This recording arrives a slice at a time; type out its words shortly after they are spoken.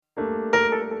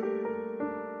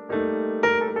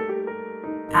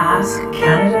Ask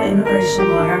Canada immigration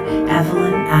lawyer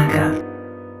Evelyn Aka.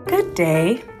 Good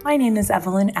day. My name is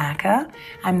Evelyn Aka.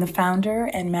 I'm the founder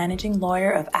and managing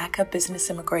lawyer of Aka Business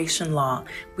Immigration Law.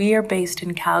 We are based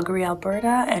in Calgary,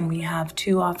 Alberta, and we have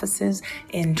 2 offices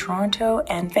in Toronto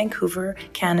and Vancouver,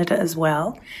 Canada as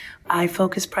well. I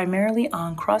focus primarily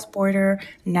on cross-border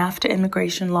NAFTA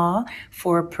immigration law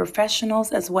for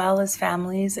professionals as well as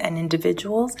families and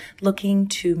individuals looking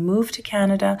to move to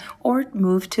Canada or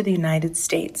move to the United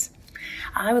States.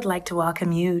 I would like to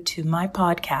welcome you to my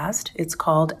podcast. It's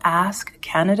called Ask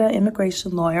Canada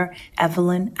Immigration Lawyer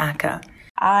Evelyn Aka.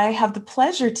 I have the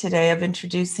pleasure today of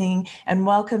introducing and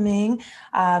welcoming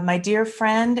my dear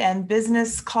friend and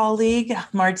business colleague,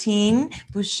 Martine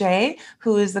Boucher,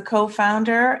 who is the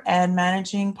co-founder and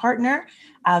managing partner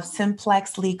of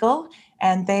Simplex Legal.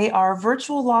 And they are a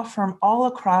virtual law firm all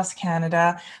across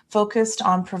Canada, focused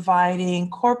on providing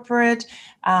corporate,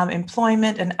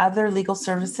 employment, and other legal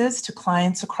services to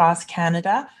clients across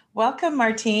Canada. Welcome,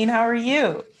 Martine. How are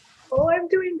you? Oh, I'm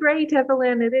doing great,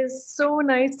 Evelyn. It is so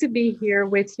nice to be here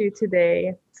with you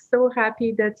today. So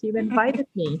happy that you invited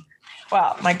me.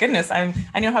 Well, my goodness, I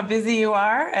know how busy you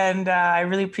are, and I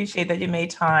really appreciate that you made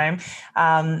time.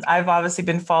 I've obviously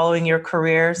been following your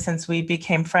career since we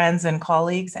became friends and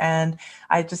colleagues, and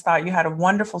I just thought you had a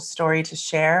wonderful story to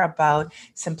share about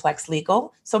Simplex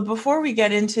Legal. So before we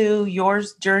get into your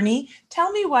journey,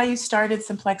 tell me why you started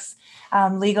Simplex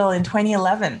Legal in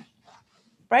 2011.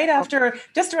 Right after,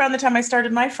 just around the time I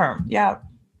started my firm. Yeah.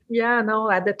 Yeah, no,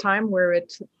 at the time where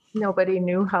nobody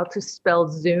knew how to spell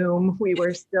Zoom, we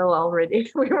were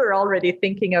already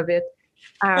thinking of it.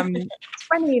 It's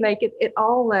funny, like it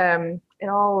all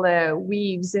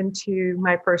weaves into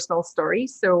my personal story.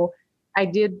 So I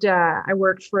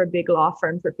worked for a big law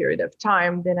firm for a period of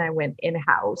time. Then I went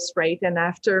in-house, right? And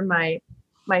after my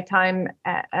time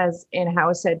as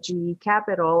in-house at GE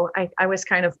Capital, I was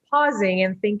kind of pausing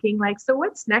and thinking like, so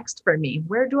what's next for me?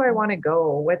 Where do I want to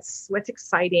go? What's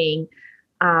exciting?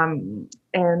 And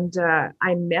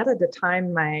I met at the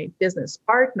time my business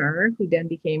partner, who then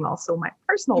became also my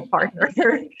personal partner.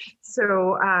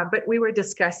 So, but we were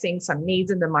discussing some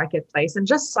needs in the marketplace and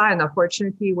just saw an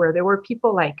opportunity where there were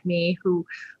people like me who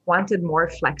wanted more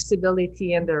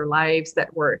flexibility in their lives,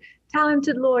 that were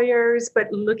talented lawyers, but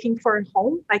looking for a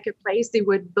home, like a place they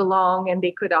would belong and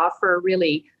they could offer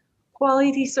really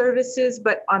quality services,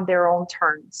 but on their own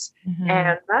terms. Mm-hmm.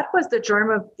 And that was the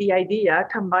germ of the idea,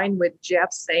 combined with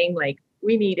Jeff saying, like,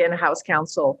 we need in-house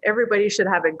counsel. Everybody should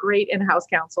have a great in-house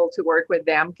counsel to work with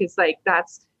them, because like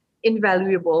that's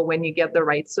invaluable when you get the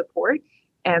right support.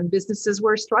 And businesses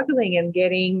were struggling in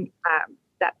getting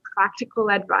that practical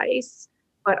advice,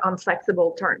 but on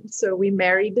flexible terms. So we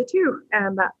married the two,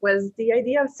 and that was the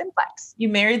idea of Simplex. You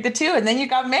married the two, and then you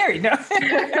got married. No,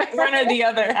 one or the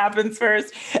other happens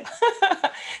first.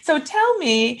 So tell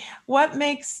me, what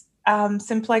makes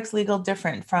Simplex Legal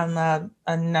different from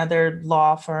another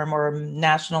law firm or a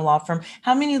national law firm?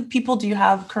 How many people do you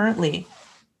have currently?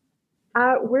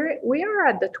 We are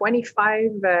at the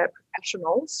 25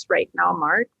 professionals right now,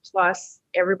 Mark, plus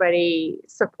everybody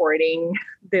supporting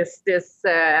this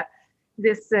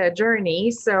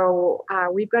journey. So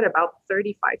we've got about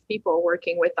 35 people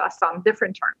working with us on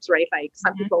different terms, right? Like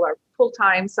some people are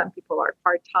full-time, some people are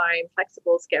part-time,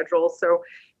 flexible schedules. So,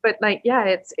 but like,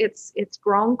 yeah, it's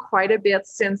grown quite a bit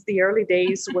since the early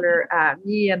days where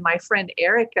me and my friend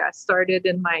Erica started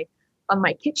on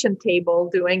my kitchen table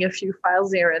doing a few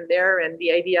files here and there. And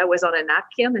the idea was on a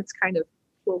napkin. It's kind of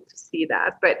cool to see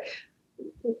that. But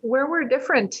where we're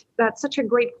different, that's such a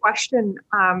great question.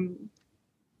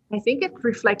 I think it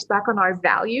reflects back on our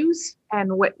values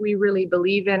and what we really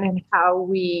believe in and how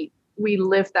we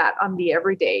live that on the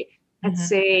everyday. I'd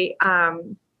say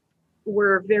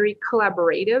we're very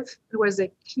collaborative. It was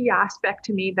a key aspect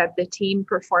to me that the team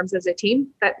performs as a team,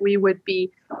 that we would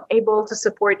be able to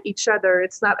support each other.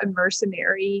 It's not a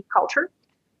mercenary culture.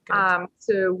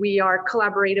 So we are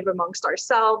collaborative amongst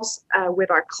ourselves,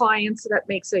 with our clients. So that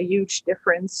makes a huge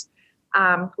difference.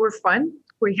 We're fun.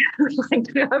 We like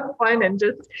to have fun and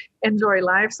just enjoy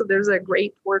life. So there's a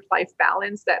great work-life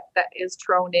balance that is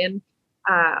thrown in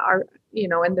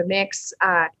in the mix.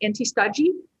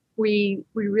 Anti-stodgy. We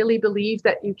really believe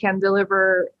that you can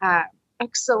deliver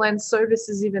excellent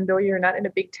services even though you're not in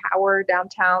a big tower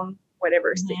downtown,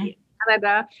 whatever city in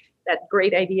Canada. That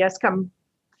great ideas come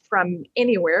from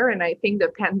anywhere. And I think the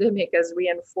pandemic has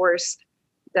reinforced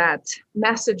that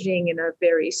messaging in a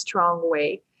very strong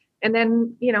way. And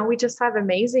then, we just have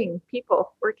amazing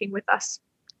people working with us.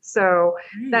 So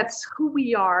that's who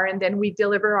we are. And then we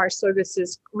deliver our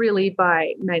services really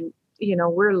by,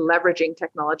 we're leveraging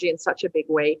technology in such a big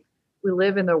way. we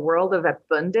live in a world of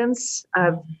abundance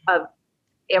of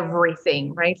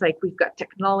everything, right? Like we've got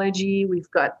technology,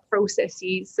 we've got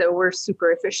processes, so we're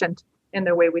super efficient in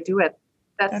the way we do it.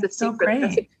 That's the so secret great.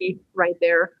 recipe right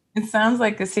there. It sounds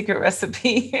like a secret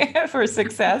recipe for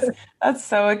success. That's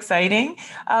so exciting.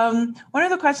 One of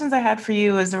the questions I had for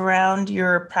you is around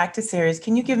your practice areas.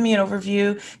 Can you give me an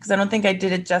overview? Because I don't think I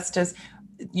did it justice.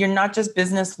 You're not just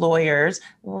business lawyers.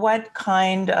 What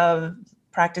kind of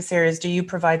practice areas do you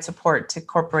provide support to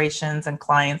corporations and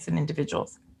clients and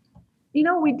individuals?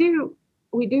 We do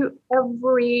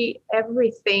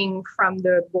everything from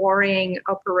the boring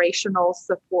operational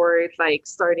support, like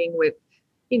starting with,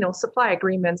 supply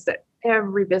agreements that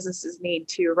every businesses need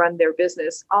to run their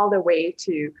business, all the way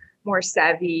to more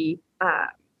savvy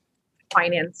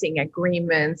financing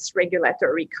agreements,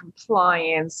 regulatory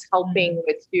compliance, helping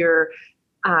with your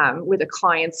with a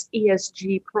client's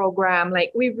ESG program.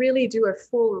 Like we really do a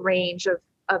full range of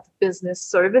business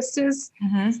services.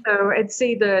 Mm-hmm. So I'd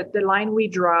say the line we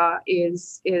draw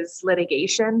is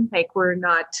litigation. Like we're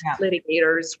not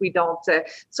litigators. We don't.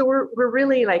 So we're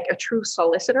really like a true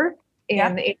solicitor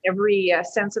in every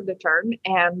sense of the term.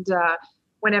 And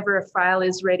whenever a file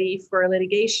is ready for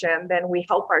litigation, then we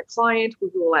help our client. We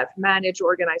will have manage,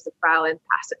 organize the file, and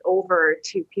pass it over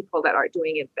to people that are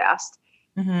doing it best.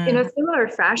 Mm-hmm. In a similar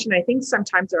fashion, I think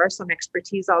sometimes there are some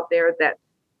expertise out there that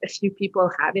a few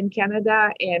people have in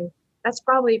Canada. And that's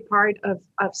probably part of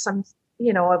some,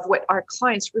 of what our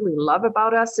clients really love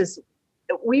about us is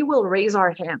that we will raise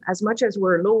our hand. As much as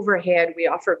we're low overhead, we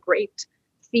offer great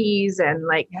fees and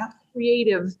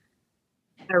creative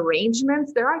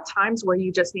arrangements. There are times where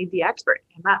you just need the expert.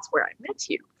 And that's where I met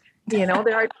you.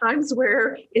 There are times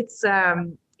where it's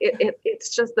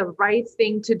just the right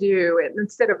thing to do. And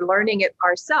instead of learning it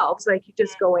ourselves, like you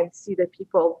just go and see the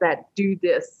people that do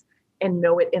this and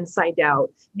know it inside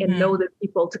out and know the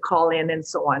people to call in and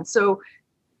so on. So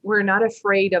we're not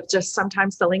afraid of just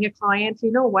sometimes telling a client,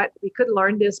 you know what, we could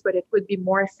learn this, but it would be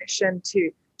more efficient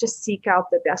to just seek out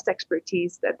the best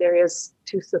expertise that there is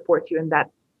to support you in that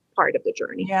part of the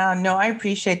journey. Yeah, no, I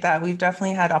appreciate that. We've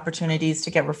definitely had opportunities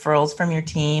to get referrals from your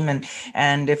team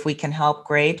and if we can help,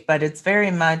 great. But it's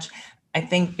very much, I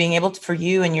think, being able for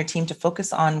you and your team to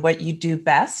focus on what you do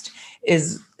best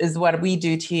is what we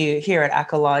do to you here at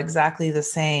ACA Law, exactly the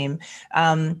same.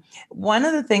 One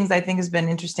of the things I think has been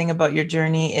interesting about your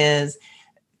journey is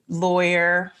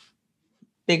lawyer,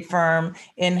 big firm,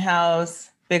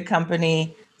 in-house, big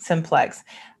company, simplex.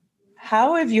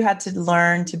 How have you had to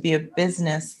learn to be a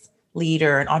business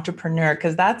leader, an entrepreneur?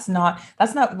 Because that's not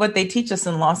what they teach us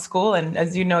in law school. And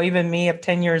as you know, even me, up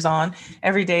 10 years on,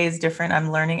 every day is different. I'm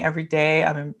learning every day.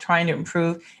 I'm trying to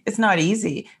improve. It's not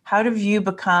easy. How have you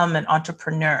become an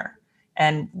entrepreneur?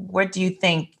 And what do you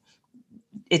think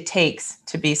it takes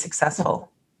to be successful?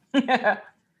 I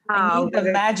need the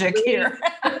magic here.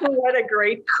 What a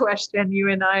great question. You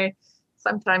and I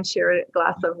sometimes share a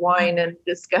glass of wine and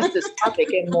discuss this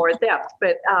topic in more depth.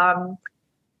 But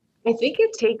I think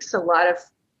it takes a lot of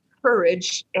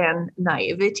courage and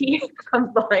naivety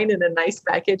combined in a nice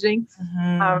packaging.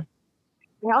 Mm-hmm.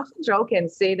 I often joke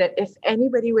and say that if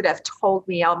anybody would have told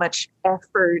me how much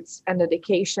effort and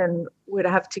dedication would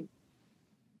have to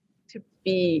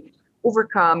be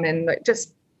overcome and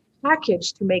just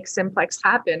packaged to make Simplex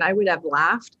happen, I would have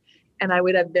laughed and I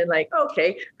would have been like,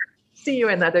 okay, see you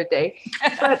another day.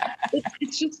 But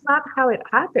it's just not how it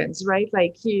happens, right?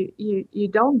 Like you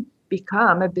don't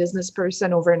become a business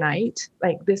person overnight.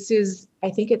 Like this is, I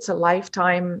think it's a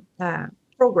lifetime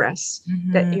progress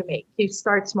that you make. You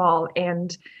start small.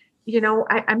 And,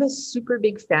 I'm a super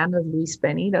big fan of Louise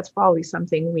Penny. That's probably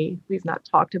something we've not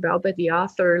talked about, but the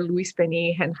author Louise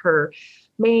Penny and her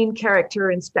main character,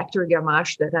 Inspector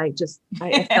Gamache, that I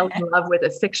fell in love with, a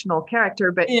fictional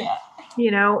character, but he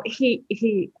in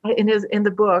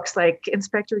the books, like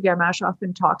Inspector Gamache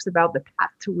often talks about the path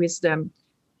to wisdom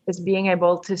is being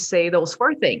able to say those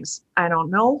 4 things. I don't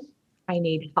know. I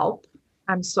need help.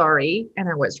 I'm sorry. And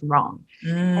I was wrong.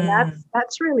 And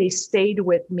that's really stayed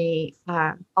with me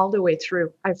all the way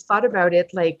through. I've thought about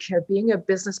it like being a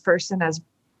business person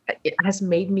has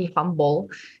made me humble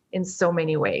in so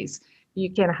many ways. You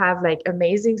can have like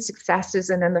amazing successes,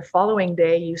 and then the following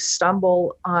day you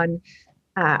stumble on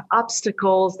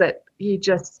obstacles that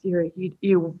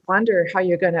you wonder how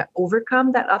you're going to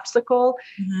overcome that obstacle.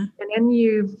 And then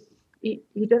you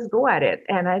just go at it.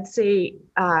 And I'd say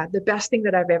the best thing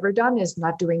that I've ever done is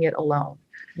not doing it alone.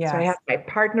 Yes. So I have my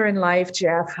partner in life,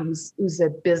 Jeff, who's a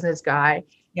business guy.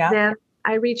 Yeah. Then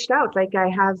I reached out, like I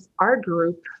have our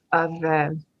group of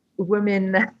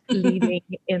women leading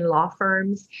in law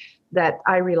firms that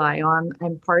I rely on.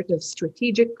 I'm part of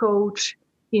Strategic Coach.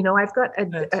 I've got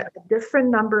a different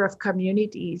number of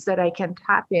communities that I can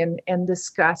tap in and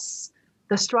discuss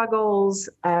the struggles,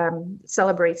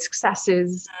 celebrate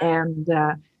successes, and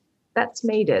that's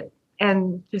made it.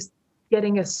 And just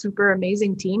getting a super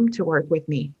amazing team to work with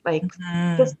me, like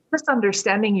just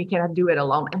understanding you cannot do it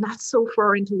alone. And that's so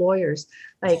foreign to lawyers.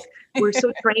 Like we're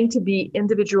so trained to be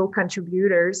individual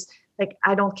contributors. Like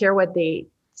I don't care what they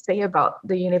say about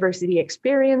the university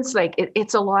experience. Like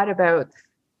it's a lot about,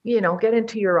 get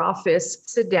into your office,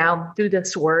 sit down, do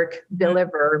this work,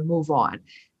 deliver, move on.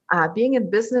 Being in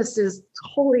business is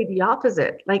totally the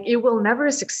opposite. Like you will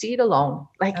never succeed alone.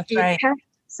 Like That's you right. can't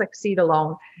succeed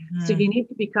alone. So you need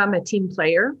to become a team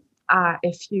player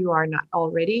if you are not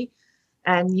already.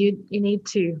 And you need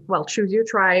to, choose your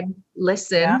tribe,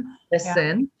 listen,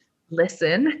 and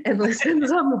listen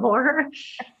some more.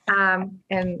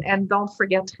 And don't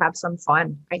forget to have some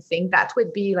fun. I think that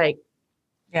would be like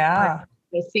my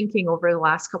thinking over the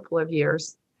last couple of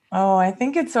years. Oh, I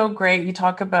think it's so great. You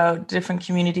talk about different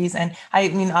communities. And I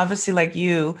mean, obviously, like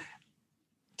you,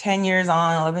 10 years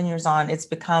on, 11 years on, it's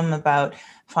become about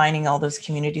finding all those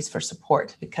communities for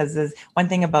support, because there's one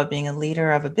thing about being a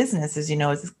leader of a business is,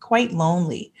 it's quite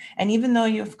lonely. And even though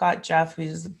you've got Jeff,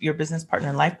 who's your business partner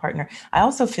and life partner, I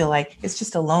also feel like it's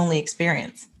just a lonely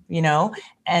experience,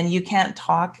 and you can't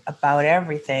talk about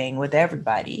everything with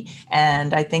everybody.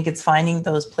 And I think it's finding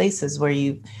those places where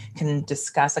you can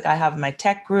discuss, like I have my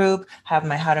tech group, have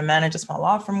my how to manage a small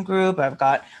law firm group. I've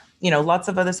got lots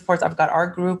of other supports. I've got our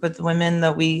group with women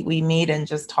that we meet and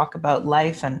just talk about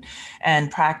life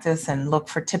and practice and look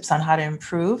for tips on how to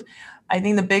improve. I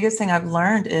think the biggest thing I've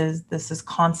learned is this is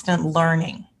constant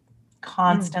learning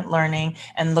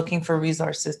and looking for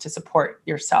resources to support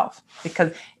yourself,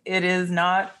 because it is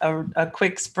not a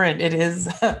quick sprint. It is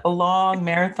a long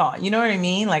marathon. You know what I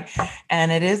mean?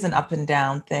 And it is an up and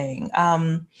down thing.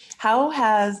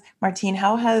 Martine,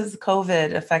 how has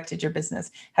COVID affected your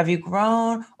business? Have you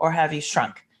grown or have you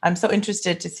shrunk? I'm so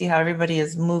interested to see how everybody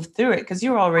has moved through it, because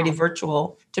you were already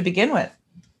virtual to begin with.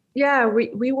 Yeah,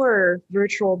 we were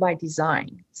virtual by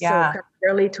design. Yeah. So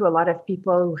compared to a lot of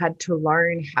people who had to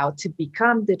learn how to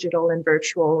become digital and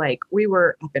virtual, like we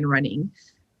were up and running.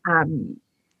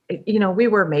 We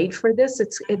were made for this.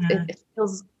 It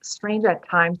feels strange at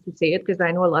times to say it, because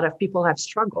I know a lot of people have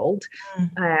struggled,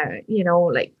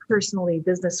 like personally,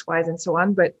 business-wise and so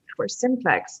on. But for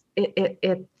Simplex,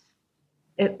 it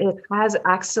has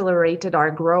accelerated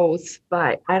our growth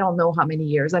by I don't know how many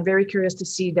years. I'm very curious to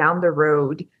see down the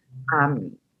road,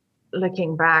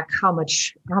 looking back, how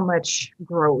much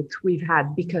growth we've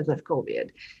had because of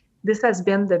COVID. This has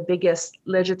been the biggest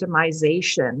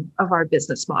legitimization of our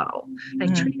business model.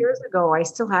 Like 2 years ago, I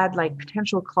still had like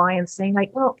potential clients saying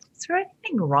like, well, is there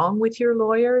anything wrong with your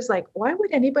lawyers? Like, why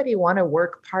would anybody want to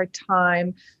work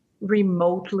part-time,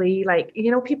 remotely? Like,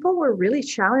 people were really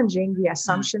challenging the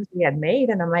assumptions we had made.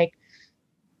 And I'm like,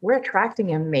 we're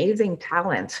attracting amazing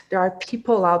talent. There are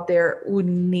people out there who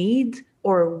need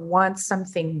or want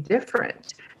something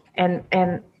different.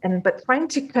 But trying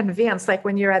to convince, like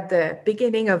when you're at the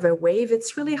beginning of a wave,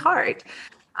 it's really hard.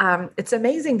 It's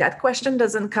amazing that question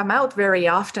doesn't come out very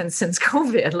often since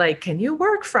COVID. Like, can you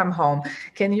work from home?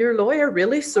 Can your lawyer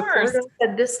really support us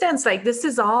at distance? Like, this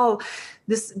is all,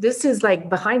 this is like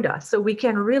behind us, so we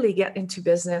can really get into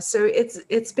business. So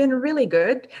it's been really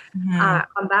good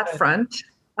on that front.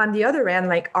 On the other end,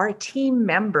 like our team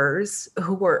members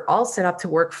who were all set up to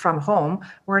work from home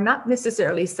were not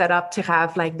necessarily set up to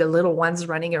have like the little ones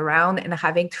running around and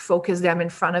having to focus them in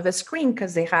front of a screen,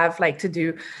 because they have like to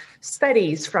do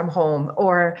studies from home,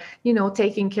 or,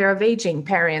 taking care of aging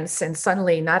parents and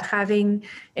suddenly not having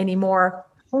any more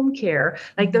home care.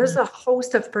 Like there's a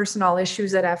host of personal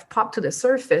issues that have popped to the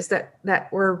surface that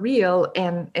were real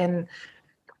and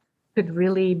could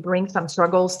really bring some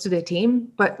struggles to the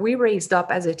team. But we raised up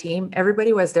as a team.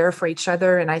 Everybody was there for each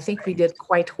other. And I think we did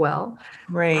quite well.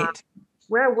 Great.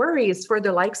 Where worry is for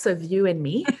the likes of you and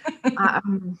me. I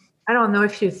don't know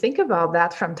if you think about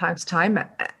that from time to time.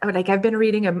 Like I've been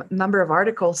reading a number of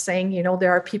articles saying,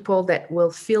 there are people that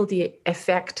will feel the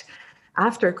effect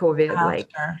after COVID.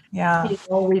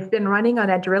 We've been running on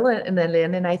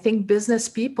adrenaline, and I think business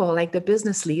people, like the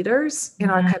business leaders in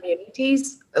our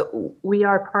communities, we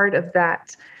are part of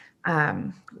that.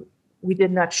 We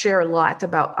did not share a lot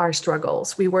about our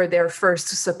struggles. We were there first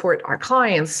to support our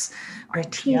clients, our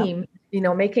team,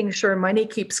 making sure money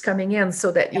keeps coming in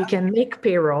so that you can make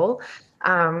payroll.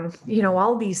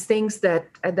 All these things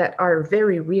that are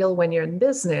very real when you're in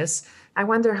business. I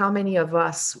wonder how many of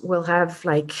us will have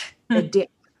like a dip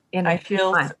in I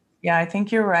feel Yeah, I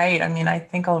think you're right. I mean, I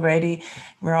think already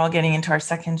we're all getting into our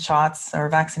second shots or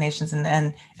vaccinations,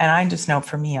 and I just know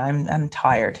for me, I'm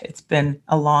tired. It's been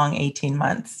a long 18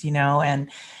 months,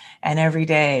 and every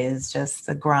day is just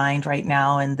a grind right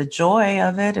now. And the joy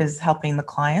of it is helping the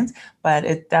clients, but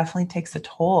it definitely takes a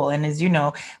toll. And as you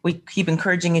know, we keep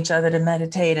encouraging each other to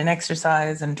meditate and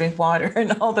exercise and drink water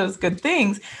and all those good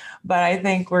things. But I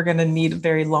think we're going to need a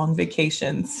very long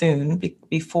vacation soon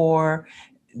before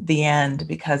the end,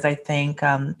 because I think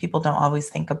people don't always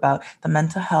think about the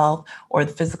mental health or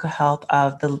the physical health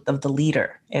of the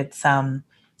leader. It's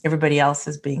everybody else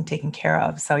is being taken care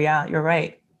of. So yeah, you're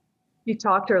right. You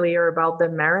talked earlier about the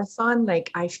marathon.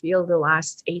 Like I feel the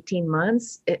last 18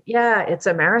 months, it's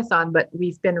a marathon, but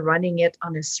we've been running it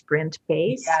on a sprint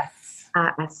pace. Yes.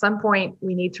 At some point,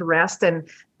 we need to rest. And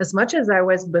as much as I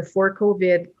was before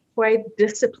COVID, quite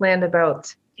disciplined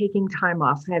about taking time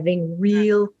off, having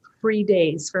real free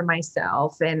days for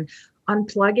myself and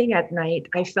unplugging at night,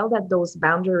 I felt that those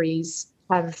boundaries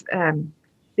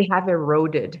they have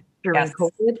eroded during Yes.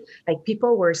 COVID. Like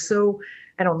people were so,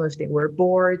 I don't know if they were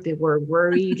bored, they were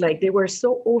worried, like they were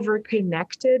so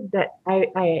overconnected that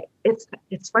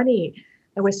it's funny.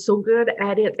 I was so good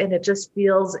at it and it just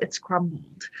feels it's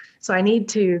crumbled. So I need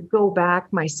to go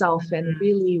back myself and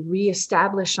really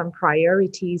reestablish some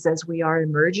priorities as we are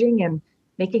emerging and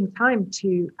making time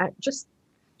to just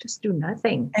do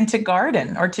nothing. And to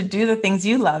garden or to do the things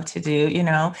you love to do,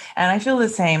 And I feel the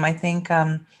same. I think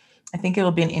it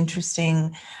will be an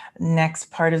interesting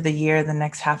next part of the year, the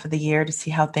next half of the year, to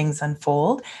see how things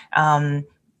unfold.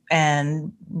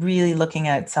 And really looking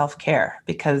at self-care,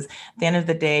 because at the end of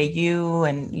the day, you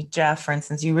and Jeff, for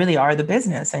instance, you really are the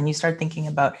business, and you start thinking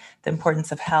about the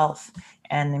importance of health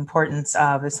and the importance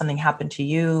of, if something happened to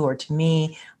you or to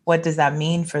me, what does that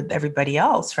mean for everybody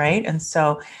else, right? And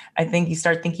so I think you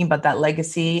start thinking about that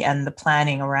legacy and the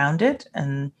planning around it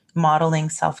and modeling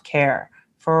self-care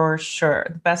for sure,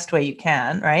 the best way you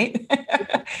can, right?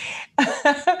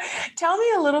 Tell me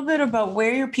a little bit about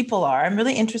where your people are. I'm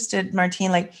really interested,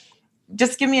 Martine, like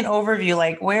just give me an overview,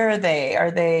 like where are they? Are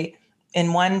they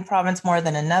in one province more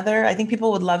than another? I think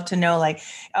people would love to know, like,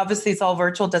 obviously it's all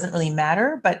virtual, doesn't really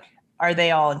matter, but are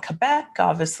they all in Quebec,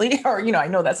 obviously? Or, I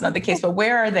know that's not the case, but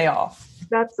where are they all?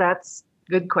 That's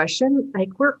good question.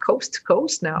 Like we're coast to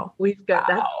coast now. We've got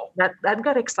that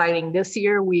got exciting. This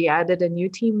year we added a new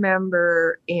team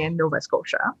member in Nova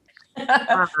Scotia.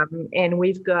 And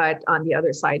we've got on the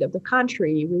other side of the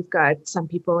country, we've got some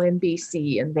people in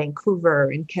BC and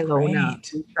Vancouver and Kelowna.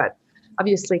 Great. We've got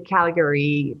obviously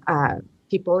Calgary,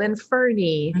 people in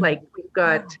Fernie, like we've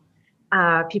got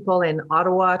people in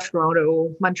Ottawa,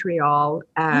 Toronto, Montreal.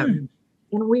 And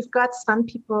we've got some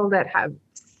people that have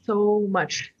so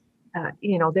much,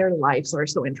 their lives are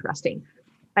so interesting.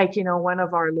 Like, one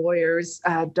of our lawyers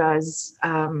does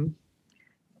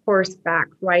horseback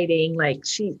riding, like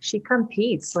she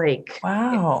competes,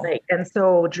 Wow. And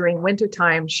so during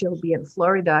wintertime, she'll be in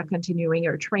Florida continuing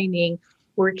her training,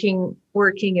 working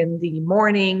in the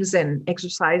mornings and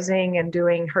exercising and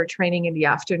doing her training in the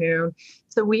afternoon.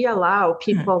 So we allow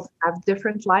people to have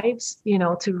different lives,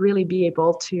 to really be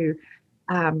able to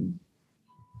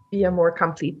be a more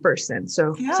complete person.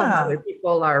 So some other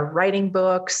people are writing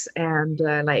books and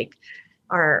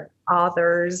are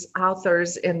authors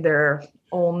in their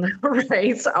own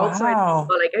rights outside. Wow.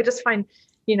 Like I just find,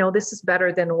 this is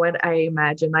better than what I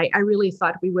imagined. I really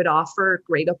thought we would offer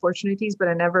great opportunities, but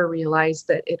I never realized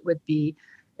that it would be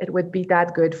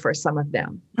that good for some of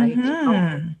them. Right?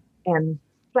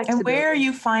 And where are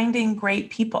you finding great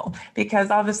people?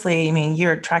 Because obviously, I mean,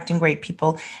 you're attracting great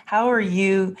people. How are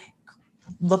you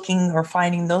looking or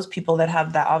finding those people that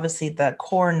have that, obviously the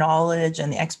core knowledge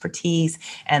and the expertise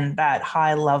and that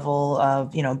high level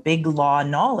of, big law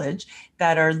knowledge,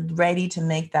 that are ready to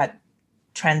make that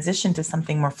transition to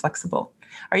something more flexible?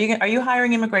 Are you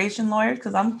hiring immigration lawyers?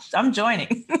 Because I'm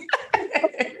joining.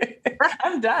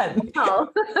 I'm done. Oh.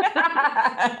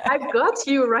 I've got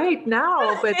you right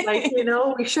now, but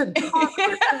we should talk.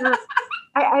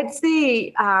 I'd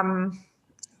say,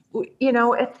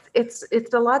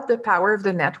 it's a lot the power of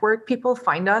the network. People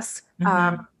find us.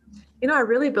 I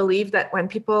really believe that when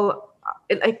people,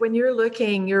 like when you're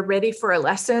looking, you're ready for a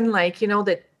lesson,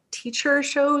 the teacher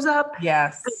shows up.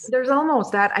 Yes. There's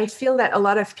almost that. I feel that a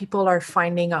lot of people are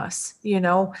finding us, a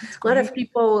lot of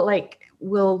people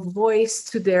will voice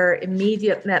to their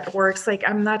immediate networks, like,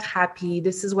 I'm not happy,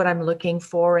 this is what I'm looking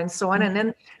for, and so on. And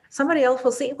then somebody else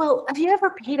will say, well, have you ever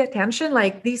paid attention?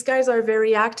 Like, these guys are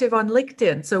very active on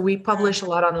LinkedIn. So we publish a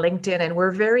lot on LinkedIn, and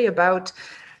we're very about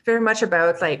very much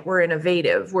about like we're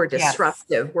innovative, we're Yes.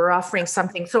 disruptive, we're offering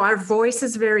something. So our voice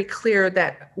is very clear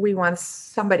that we want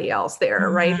somebody else there,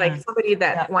 right? Like somebody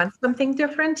that Yep. wants something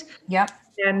different. Yep.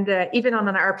 And even on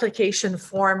our application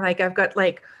form, like I've got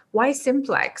like, why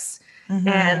Simplex? Mm-hmm.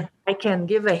 And I can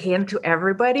give a hint to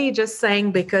everybody. Just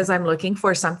saying because I'm looking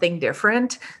for something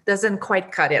different doesn't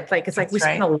quite cut it. Like it's like we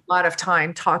spend a lot of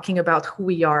time talking about who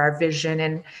we are, our vision,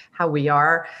 and how we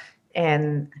are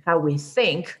and how we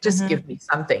think. Just give me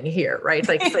something here, right?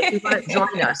 Like it's like you want to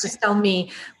join us. Just tell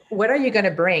me, what are you going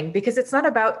to bring? Because it's not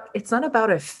about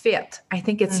a fit. I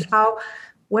think it's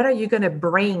what are you going to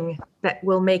bring that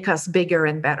will make us bigger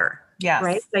and better? Yes.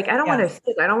 Right. Like, I don't want to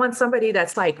fit. I don't want somebody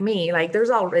that's like me. Like there's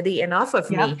already enough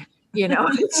of me,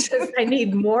 it's just, I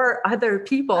need more other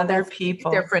people that think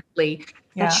differently,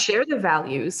 that share the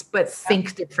values, but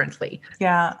think differently.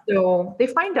 Yeah. So they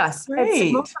find us.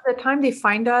 Most of the time they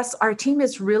find us. Our team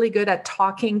is really good at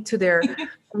talking to their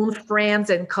own friends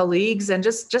and colleagues and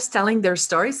just telling their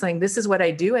stories, saying, this is what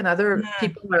I do. And other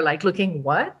people are like looking,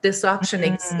 what? This option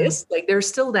exists? Like there's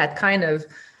still that kind of,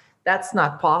 that's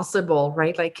not possible,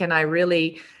 right? Like, can I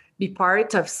really be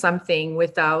part of something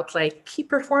without like key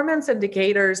performance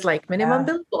indicators, like minimum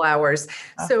billable hours?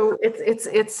 So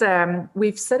it's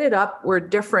we've set it up. We're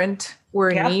different.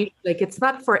 We're niche. Like it's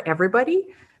not for everybody,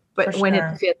 but when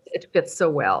it fits so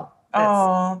well.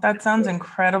 That sounds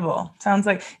incredible. Sounds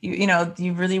like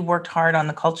you really worked hard on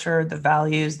the culture, the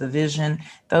values, the vision.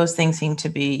 Those things seem to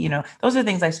be, those are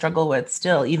things I struggle with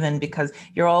still, even because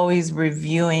you're always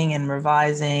reviewing and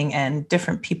revising and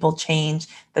different people change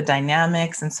the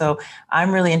dynamics. And so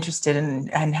I'm really interested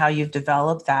in how you've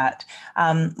developed that.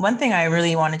 One thing I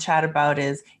really want to chat about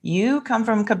is you come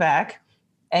from Quebec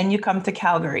and you come to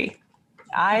Calgary.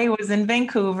 I was in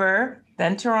Vancouver,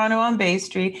 then Toronto on Bay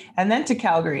Street, and then to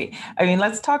Calgary. I mean,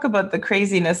 let's talk about the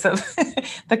craziness of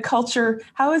the culture.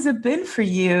 How has it been for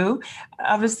you?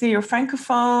 Obviously, you're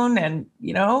Francophone and,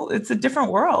 it's a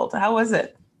different world. How was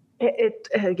it?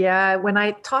 When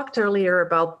I talked earlier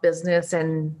about business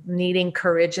and needing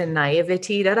courage and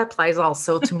naivety, that applies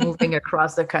also to moving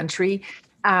across the country.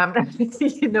 I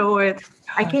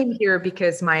came here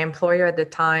because my employer at the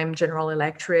time, General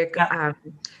Electric,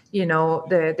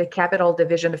 the capital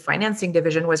division, the financing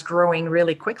division was growing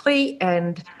really quickly.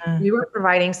 And we were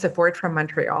providing support from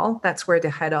Montreal. That's where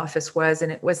the head office was.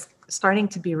 And it was starting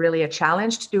to be really a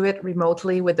challenge to do it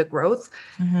remotely with the growth.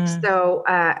 So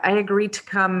I agreed to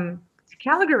come to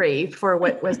Calgary for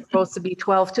what was supposed to be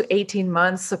 12 to 18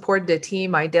 months, support the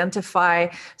team, identify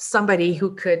somebody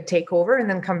who could take over and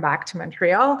then come back to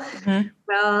Montreal.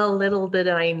 Well, little did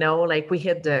I know, like we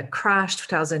hit the crash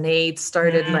 2008,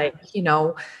 started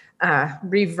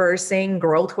reversing.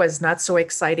 Growth was not so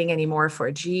exciting anymore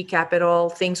for GE Capital.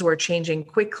 Things were changing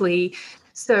quickly.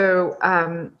 So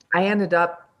I ended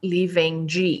up leaving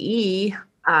GE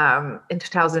in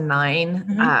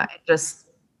 2009, just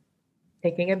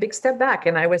taking a big step back.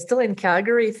 And I was still in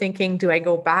Calgary thinking, do I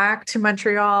go back to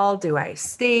Montreal? Do I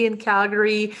stay in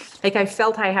Calgary? Like I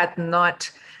felt I had not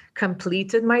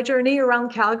completed my journey around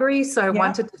Calgary. So I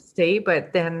wanted to stay,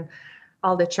 but then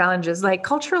all the challenges, like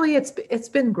culturally, it's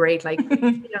been great. Like,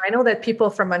 I know that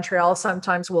people from Montreal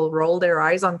sometimes will roll their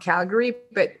eyes on Calgary,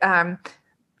 but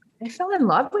I fell in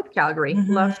love with Calgary.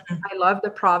 I love the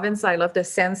province. I love the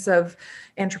sense of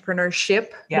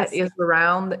entrepreneurship that is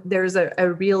around. There's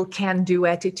a real can-do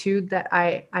attitude that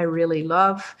I really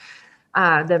love.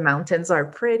 The mountains are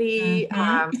pretty.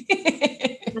 And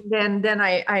then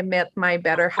I met my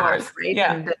better half, right?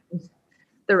 Yeah. And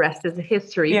the rest is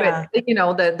history. Yeah.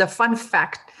 But the fun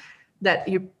fact that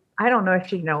I don't know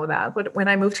if you know that, but when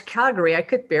I moved to Calgary, I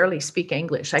could barely speak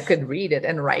English. I could read it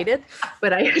and write it,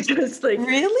 but I just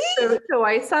really. So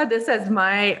I saw this as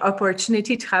my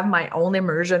opportunity to have my own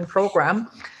immersion program,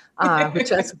 which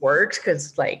has worked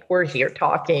because we're here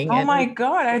talking. Oh my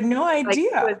God, I had no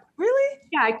idea. Really?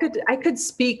 Yeah, I could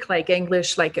speak like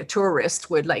English like a tourist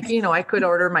would. I could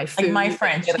order my food, like my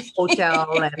French, at a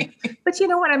hotel. But you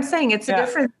know what I'm saying? It's a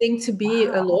different thing to be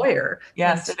a lawyer.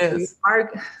 Yes, it is.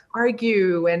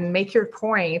 Argue and make your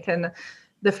point. And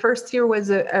the first year was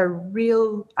a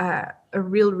real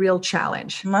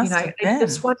challenge. I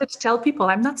just wanted to tell people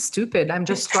I'm not stupid. I'm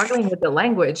just struggling with the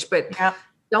language, but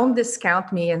don't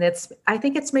discount me. And I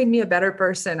think it's made me a better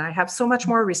person. I have so much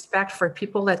more respect for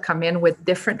people that come in with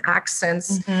different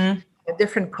accents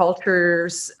different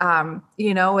cultures.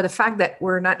 The fact that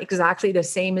we're not exactly the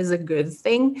same is a good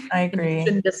thing. I And you agree.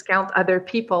 shouldn't discount other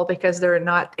people because they're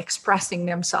not expressing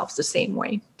themselves the same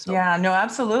way. So. Yeah, no,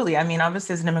 absolutely. I mean,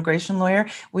 obviously, as an immigration lawyer,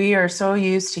 we are so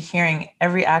used to hearing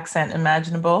every accent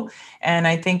imaginable. And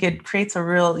I think it creates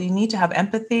you need to have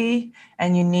empathy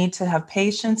and you need to have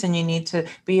patience and you need to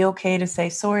be okay to say,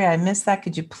 sorry, I missed that.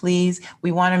 Could you please?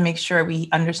 We want to make sure we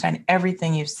understand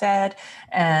everything you've said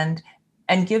and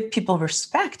give people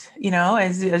respect,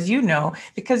 as you know,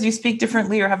 because you speak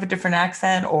differently or have a different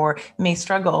accent or may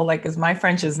struggle, like as my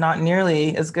French is not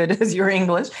nearly as good as your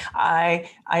English. I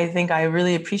think I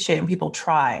really appreciate when people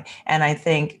try. And I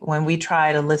think when we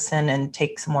try to listen and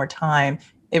take some more time,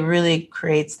 it really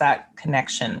creates that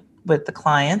connection with the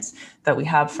clients that we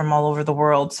have from all over the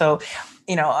world. So,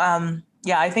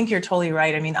 yeah, I think you're totally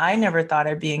right. I mean, I never thought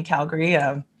I'd be in Calgary.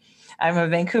 I'm a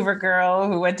Vancouver girl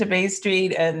who went to Bay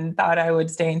Street and thought I would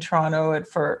stay in Toronto.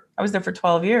 I was there for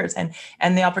 12 years.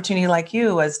 And the opportunity, like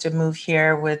you, was to move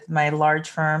here with my large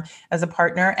firm as a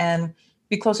partner and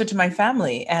be closer to my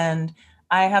family. And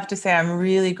I have to say, I'm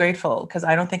really grateful because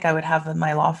I don't think I would have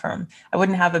my law firm. I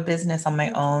wouldn't have a business on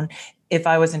my own if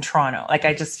I was in Toronto. Like,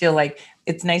 I just feel like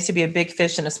it's nice to be a big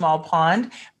fish in a small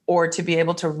pond, or to be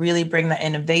able to really bring the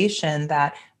innovation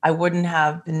that I wouldn't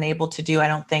have been able to do, I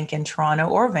don't think, in Toronto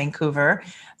or Vancouver.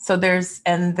 So there's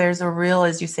a real,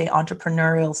 as you say,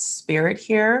 entrepreneurial spirit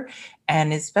here.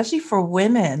 And especially for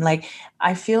women, like,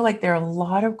 I feel like there are a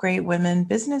lot of great women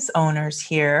business owners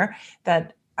here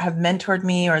that have mentored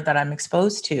me or that I'm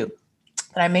exposed to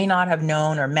that I may not have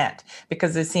known or met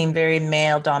because they seemed very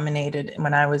male dominated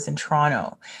when I was in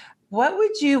Toronto.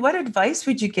 What advice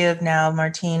would you give now,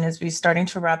 Martine, as we're starting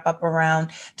to wrap up around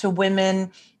to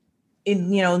women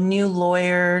new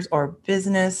lawyers or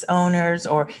business owners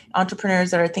or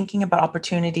entrepreneurs that are thinking about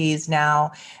opportunities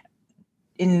now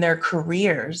in their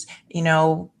careers,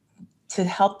 to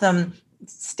help them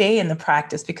stay in the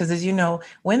practice? Because as you know,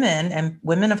 women and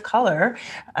women of color,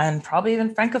 and probably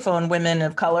even Francophone women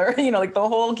of color, like the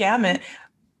whole gamut,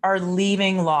 are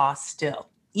leaving law still.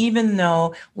 Even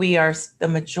though we are the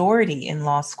majority in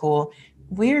law school,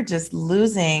 we're just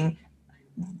losing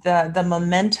the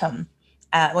momentum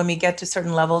when we get to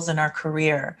certain levels in our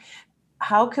career.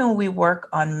 How can we work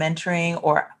on mentoring,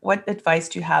 or what advice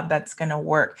do you have that's going to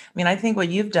work? I mean, I think what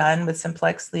you've done with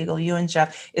Simplex Legal, you and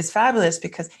Jeff, is fabulous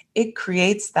because it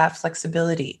creates that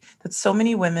flexibility that so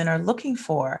many women are looking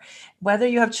for, whether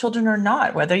you have children or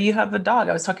not, whether you have a dog.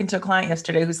 I was talking to a client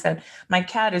yesterday who said, my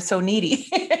cat is so needy.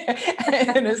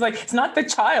 And it's like, it's not the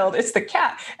child, it's the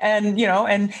cat. And,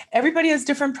 and everybody has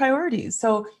different priorities.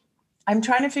 So I'm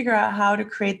trying to figure out how to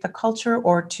create the culture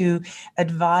or to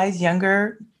advise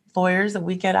younger lawyers that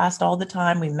we get asked all the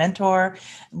time. We mentor,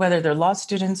 whether they're law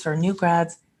students or new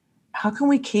grads. How can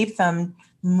we keep them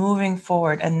moving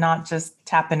forward and not just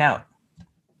tapping out?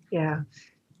 Yeah,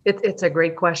 it's a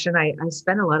great question. I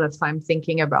spent a lot of time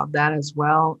thinking about that as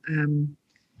well.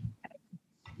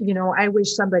 I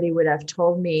wish somebody would have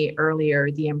told me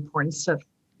earlier the importance of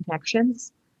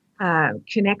connections.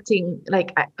 Connecting,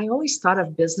 like I always thought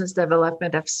of business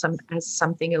development as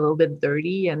something a little bit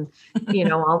dirty and,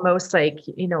 almost like,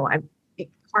 I'm a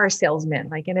car salesman,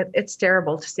 like, and it's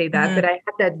terrible to say that, but I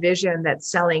had that vision that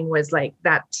selling was like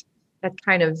that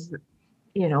kind of,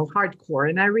 hardcore.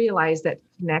 And I realized that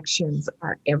connections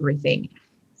are everything.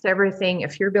 It's everything.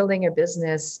 If you're building a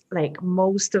business, like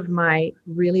most of my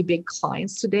really big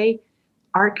clients today,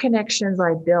 are connections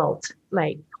I built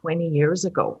like 20 years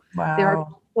ago. Wow. There are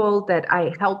people that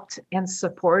I helped and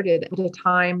supported at a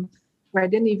time where I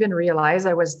didn't even realize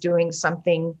I was doing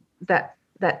something that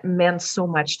meant so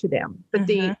much to them. But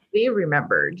they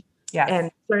remembered. Yes.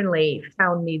 And certainly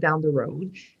found me down the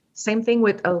road. Same thing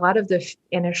with a lot of the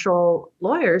initial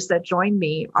lawyers that joined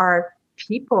me are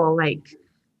people like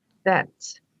that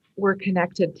were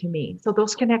connected to me. So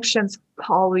those connections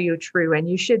follow you through, and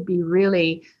you should be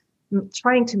really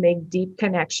trying to make deep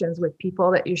connections with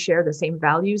people that you share the same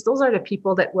values. Those are the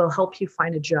people that will help you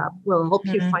find a job, will help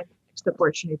you find the next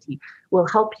opportunity, will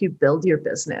help you build your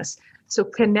business. So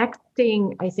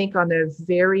connecting, I think, on a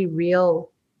very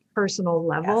real personal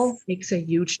level makes a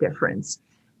huge difference.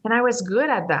 And I was good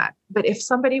at that. But if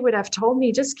somebody would have told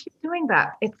me, just keep doing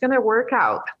that, it's going to work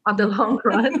out on the long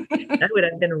run, that would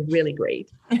have been really great.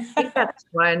 I think that's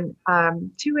one.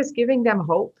 Two is giving them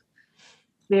hope.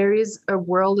 There is a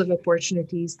world of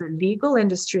opportunities. The legal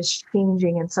industry is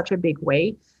changing in such a big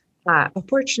way.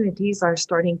 Opportunities are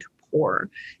starting to pour.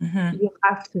 You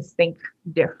have to think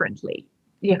differently.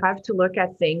 You have to look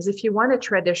at things. If you want a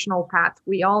traditional path,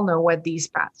 we all know what these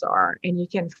paths are, and you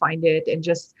can find it and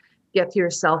just get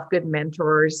yourself good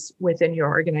mentors within your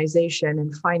organization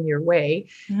and find your way.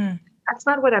 Mm-hmm. That's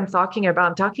not what I'm talking about.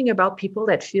 I'm talking about people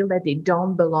that feel that they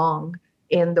don't belong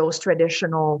in those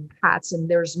traditional paths, and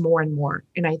there's more and more.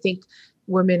 And I think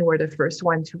women were the first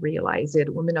one to realize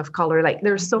it. Women of color, like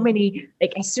there's so many,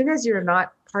 like as soon as you're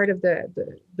not part of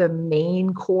the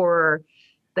main core,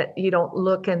 that you don't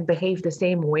look and behave the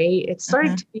same way, it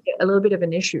started to be a little bit of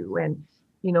an issue. And,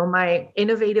 my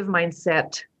innovative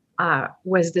mindset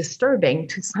was disturbing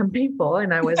to some people,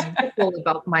 and I was vocal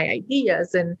about my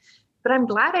ideas. But I'm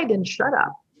glad I didn't shut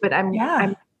up. But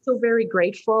I'm so very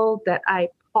grateful that I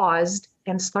paused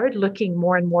and started looking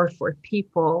more and more for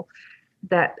people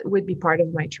that would be part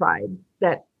of my tribe,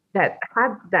 that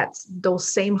had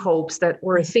those same hopes, that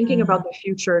were thinking about the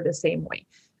future the same way.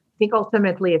 I think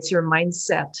ultimately it's your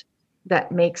mindset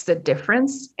that makes the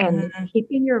difference, and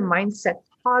keeping your mindset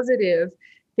positive,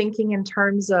 thinking in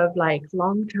terms of like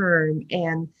long term,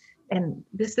 and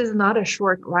this is not a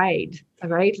short ride,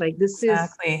 right? Like this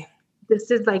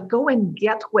is like, go and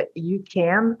get what you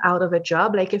can out of a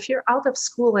job. Like if you're out of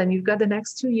school and you've got the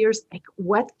next 2 years, like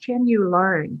what can you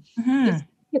learn? It's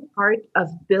a part of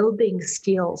building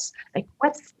skills. Like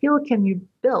what skill can you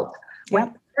build?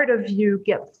 What part of you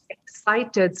gets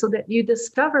excited so that you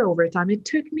discover over time? It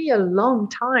took me a long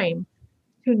time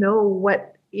to know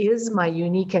what is my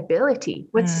unique ability.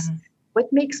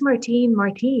 What makes Martine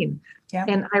Martine? Yeah.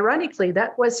 And ironically,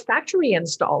 that was factory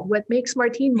installed. What makes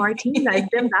Martine Martine? I've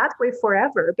been that way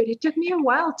forever, but it took me a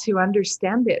while to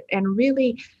understand it and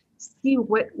really see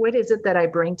what is it that I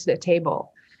bring to the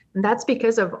table. And that's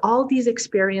because of all these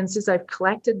experiences I've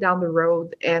collected down the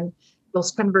road, and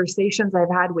those conversations I've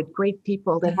had with great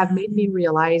people that have made me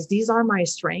realize these are my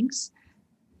strengths.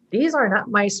 These are not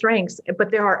my strengths,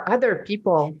 but there are other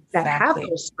people that have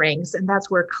those strengths, and that's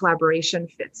where collaboration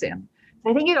fits in.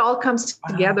 I think it all comes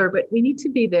together, but we need to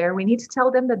be there. We need to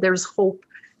tell them that there's hope,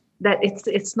 that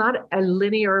it's not a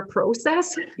linear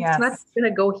process. Yes. It's not going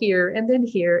to go here and then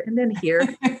here and then here.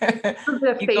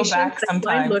 The you go back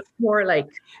sometimes. Looks more like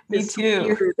me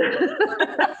too.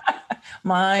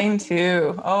 Mine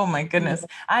too. Oh my goodness.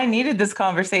 I needed this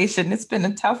conversation. It's been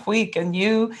a tough week, and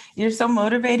you're so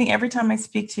motivating. Every time I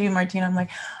speak to you, Martine, I'm like,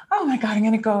 oh my God, I'm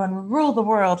going to go and rule the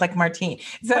world like Martine.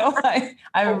 So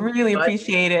I really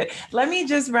appreciate it. Let me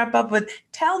just wrap up with,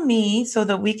 tell me, so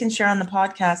that we can share on the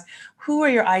podcast, who are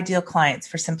your ideal clients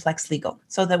for Simplex Legal,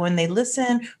 so that when they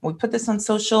listen, when we put this on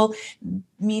social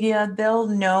media, they'll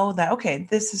know that, okay,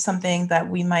 this is something that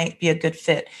we might be a good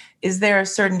fit. Is there a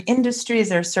certain industry? Is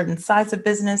there a certain size of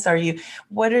business?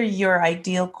 What are your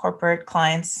ideal corporate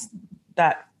clients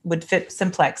that would fit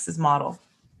Simplex's model?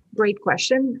 Great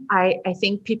question. I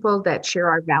think people that share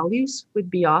our values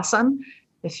would be awesome.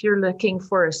 If you're looking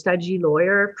for a stodgy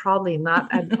lawyer, probably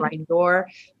not at the right door.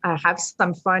 Have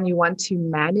some fun. You want to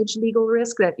manage legal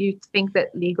risk, that you think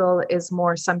that legal is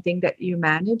more something that you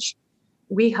manage.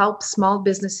 We help small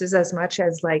businesses as much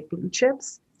as like blue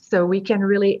chips. So we can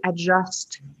really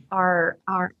adjust our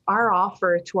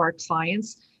offer to our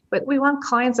clients. But we want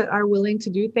clients that are willing to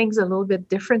do things a little bit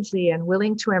differently and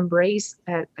willing to embrace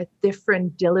a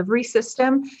different delivery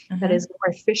system that is more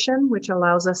efficient, which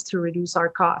allows us to reduce our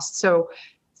costs. So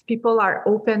people are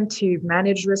open to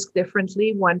manage risk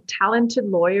differently, want talented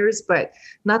lawyers, but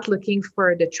not looking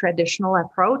for the traditional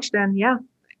approach, then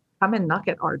come and knock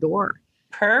at our door.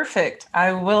 Perfect.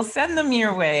 I will send them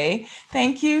your way.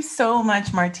 Thank you so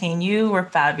much, Martine. You were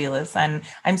fabulous. And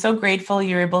I'm so grateful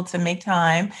you're able to make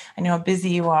time. I know how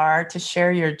busy you are, to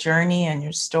share your journey and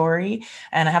your story.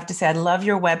 And I have to say, I love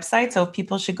your website. So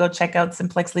people should go check out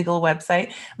Simplex Legal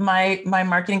website. My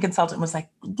marketing consultant was like,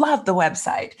 love the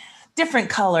website. Different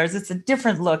colors. It's a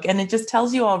different look. And it just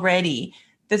tells you already,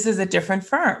 this is a different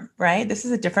firm, right? This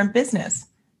is a different business.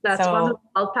 That's one.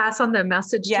 I'll pass on the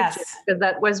message to Jim, because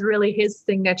that was really his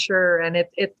signature, and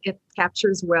it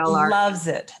captures well. Loved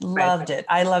it.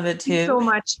 I love it too. Thank you so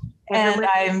much. And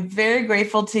I'm very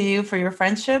grateful to you for your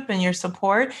friendship and your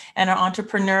support and our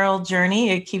entrepreneurial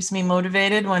journey. It keeps me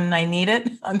motivated when I need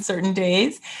it on certain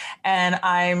days. And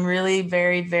I'm really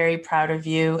very, very proud of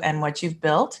you and what you've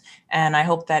built. And I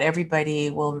hope that everybody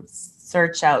will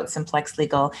search out Simplex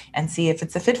Legal and see if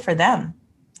it's a fit for them.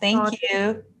 Thank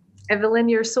you. Evelyn,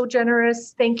 you're so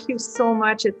generous. Thank you so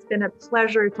much. It's been a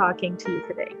pleasure talking to you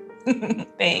today.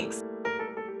 Thanks.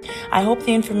 I hope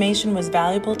the information was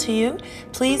valuable to you.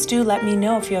 Please do let me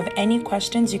know if you have any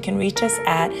questions. You can reach us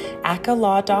at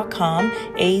acalaw.com,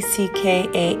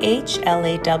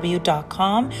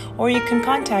 ACKAHLAW.com, or you can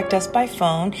contact us by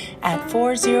phone at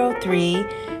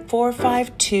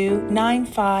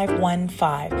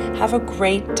 403-452-9515. Have a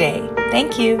great day.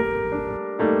 Thank you.